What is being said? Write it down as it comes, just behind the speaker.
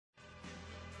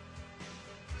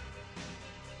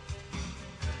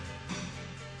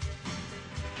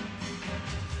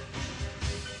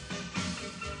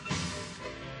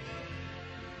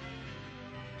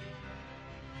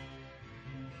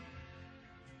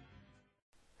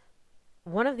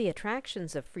One of the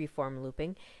attractions of freeform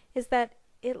looping is that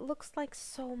it looks like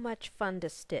so much fun to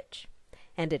stitch.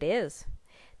 And it is.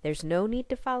 There's no need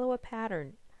to follow a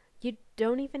pattern. You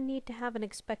don't even need to have an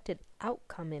expected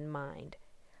outcome in mind.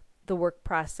 The work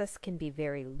process can be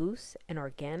very loose and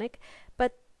organic,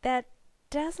 but that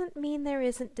doesn't mean there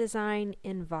isn't design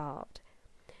involved.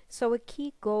 So a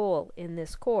key goal in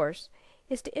this course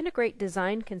is to integrate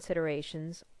design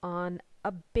considerations on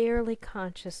a barely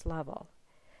conscious level.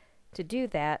 To do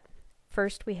that,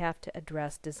 first we have to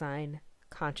address design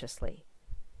consciously.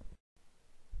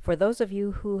 For those of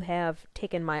you who have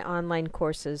taken my online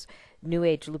courses New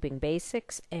Age Looping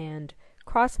Basics and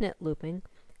Cross-Knit Looping,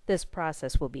 this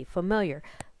process will be familiar,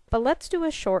 but let's do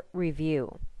a short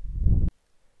review.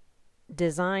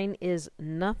 Design is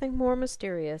nothing more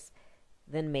mysterious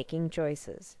than making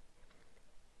choices.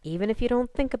 Even if you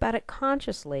don't think about it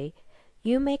consciously,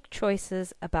 you make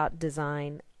choices about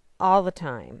design all the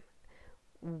time.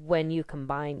 When you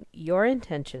combine your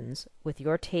intentions with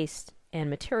your taste and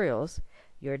materials,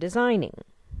 you're designing.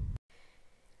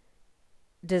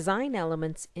 Design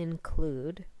elements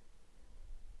include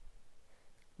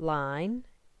line,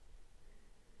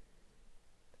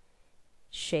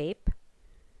 shape,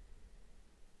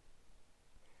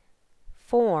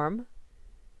 form,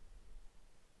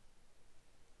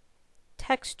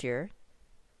 texture,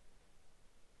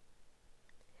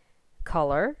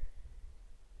 color,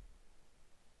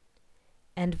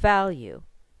 and value.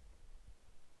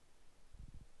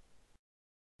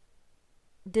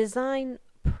 Design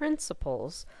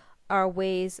principles are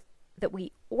ways that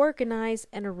we organize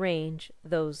and arrange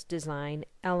those design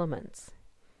elements.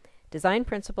 Design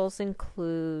principles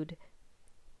include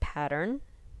pattern,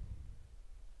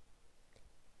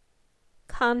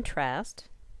 contrast,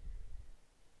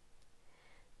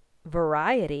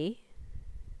 variety,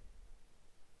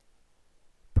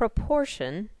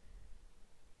 proportion,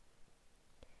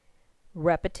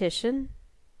 repetition,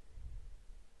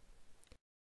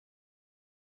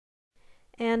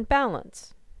 and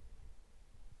balance.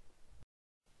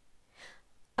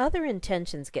 Other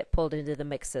intentions get pulled into the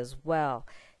mix as well.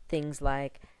 Things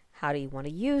like how do you want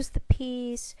to use the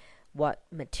piece, what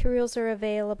materials are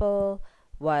available,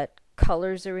 what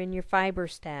colors are in your fiber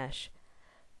stash.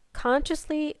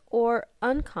 Consciously or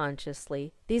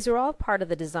unconsciously, these are all part of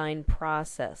the design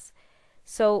process.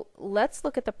 So let's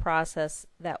look at the process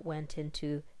that went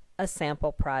into a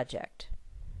sample project.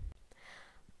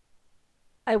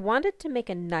 I wanted to make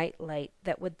a night light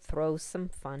that would throw some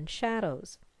fun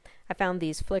shadows. I found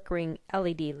these flickering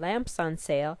LED lamps on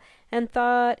sale and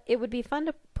thought it would be fun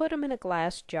to put them in a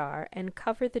glass jar and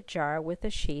cover the jar with a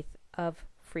sheath of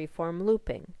freeform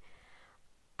looping.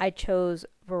 I chose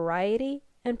variety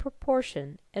and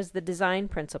proportion as the design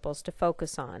principles to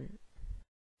focus on.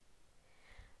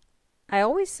 I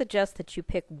always suggest that you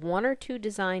pick one or two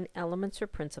design elements or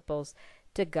principles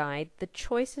to guide the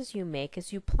choices you make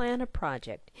as you plan a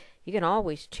project. You can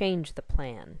always change the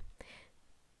plan.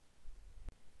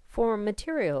 For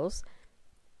materials,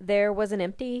 there was an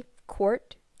empty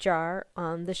quart jar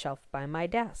on the shelf by my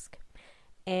desk,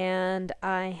 and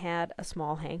I had a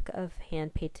small hank of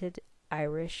hand-painted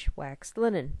Irish waxed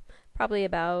linen, probably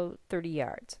about 30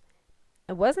 yards.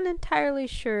 I wasn't entirely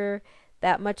sure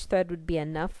that much thread would be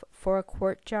enough for a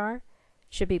quart jar.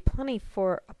 Should be plenty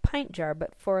for a pint jar,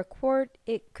 but for a quart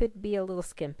it could be a little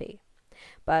skimpy.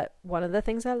 But one of the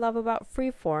things I love about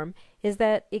freeform is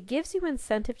that it gives you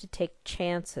incentive to take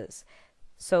chances.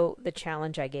 So the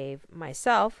challenge I gave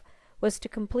myself was to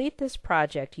complete this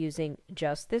project using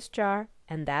just this jar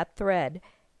and that thread,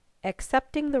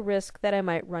 accepting the risk that I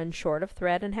might run short of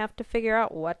thread and have to figure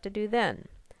out what to do then.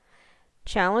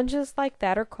 Challenges like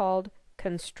that are called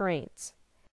constraints.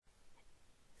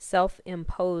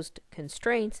 Self-imposed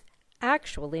constraints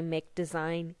actually make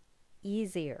design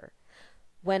easier.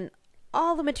 When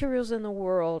all the materials in the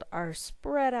world are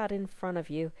spread out in front of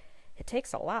you, it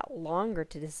takes a lot longer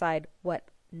to decide what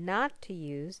not to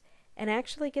use and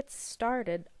actually get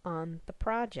started on the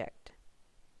project.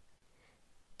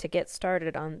 To get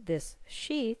started on this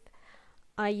sheath,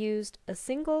 I used a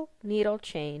single needle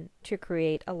chain to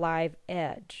create a live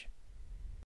edge.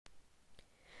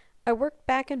 I worked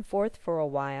back and forth for a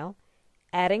while,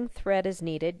 adding thread as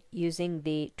needed using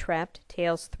the Trapped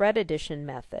Tails Thread Addition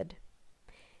method,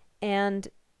 and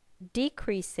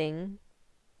decreasing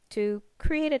to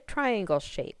create a triangle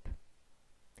shape.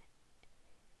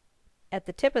 At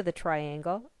the tip of the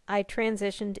triangle, I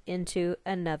transitioned into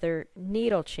another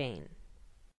needle chain.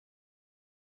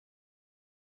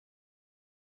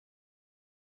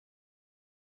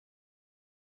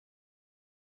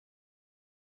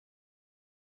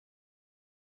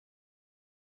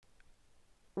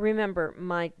 Remember,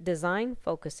 my design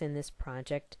focus in this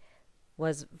project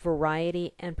was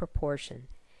variety and proportion.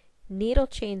 Needle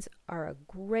chains are a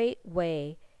great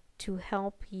way to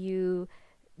help you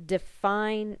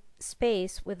define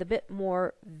space with a bit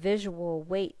more visual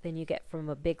weight than you get from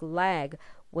a big lag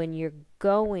when you're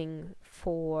going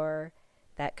for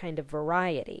that kind of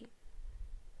variety.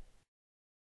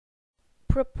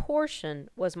 Proportion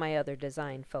was my other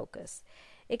design focus.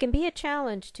 It can be a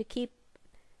challenge to keep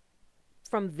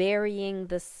from varying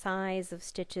the size of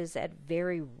stitches at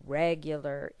very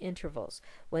regular intervals.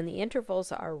 When the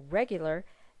intervals are regular,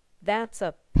 that's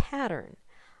a pattern.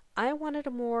 I wanted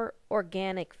a more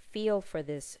organic feel for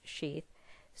this sheath,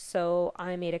 so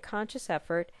I made a conscious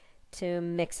effort to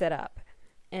mix it up.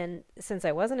 And since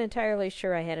I wasn't entirely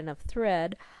sure I had enough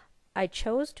thread, I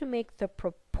chose to make the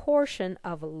proportion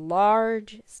of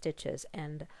large stitches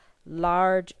and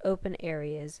large open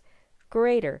areas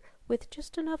greater, with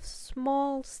just enough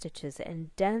small stitches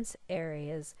and dense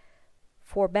areas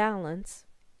for balance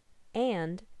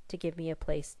and to give me a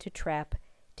place to trap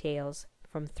tails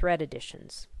from thread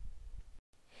additions.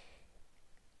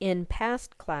 In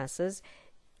past classes,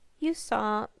 you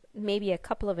saw maybe a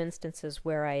couple of instances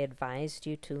where I advised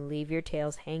you to leave your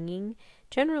tails hanging,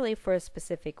 generally for a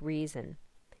specific reason.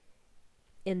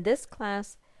 In this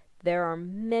class, there are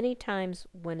many times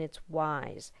when it's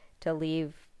wise to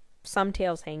leave some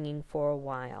tails hanging for a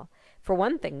while. For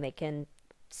one thing, they can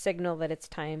signal that it's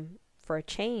time for a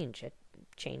change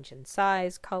in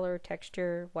size, color,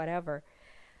 texture, whatever.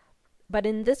 But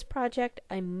in this project,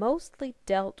 I mostly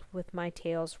dealt with my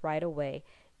tails right away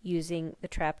using the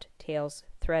trapped tails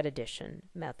thread addition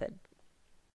method.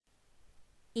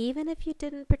 Even if you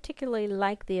didn't particularly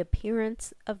like the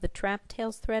appearance of the trapped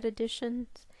tails thread additions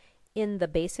in the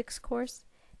basics course,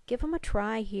 give them a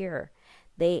try here.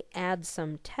 They add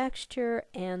some texture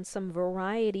and some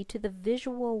variety to the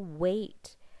visual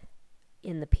weight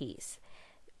in the piece.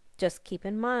 Just keep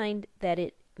in mind that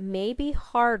it may be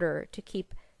harder to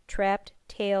keep trapped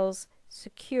tails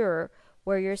secure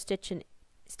where your stitching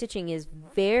is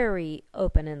very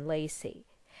open and lacy.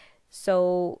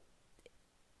 So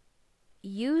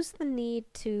use the need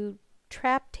to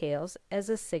trap tails as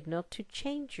a signal to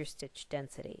change your stitch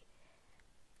density.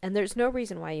 And there's no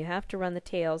reason why you have to run the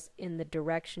tails in the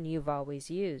direction you've always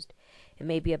used. It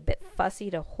may be a bit fussy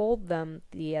to hold them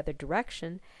the other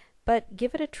direction, but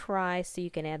give it a try so you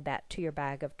can add that to your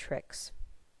bag of tricks.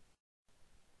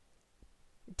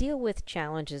 Deal with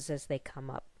challenges as they come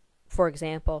up. For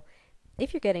example,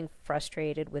 if you're getting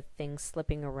frustrated with things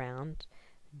slipping around,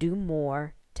 do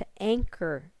more to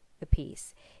anchor the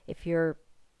piece. If you're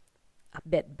a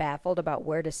bit baffled about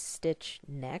where to stitch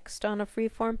next on a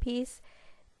freeform piece,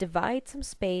 divide some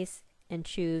space and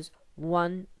choose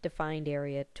one defined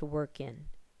area to work in.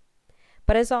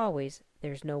 But as always,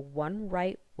 there's no one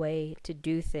right way to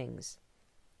do things.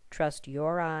 Trust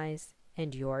your eyes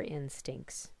and your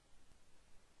instincts.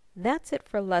 That's it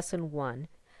for Lesson 1.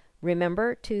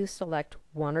 Remember to select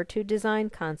one or two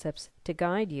design concepts to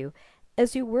guide you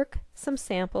as you work some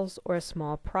samples or a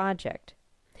small project.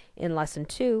 In Lesson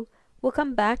 2, we'll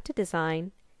come back to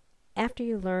design after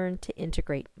you learn to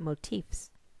integrate motifs.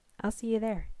 I'll see you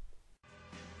there.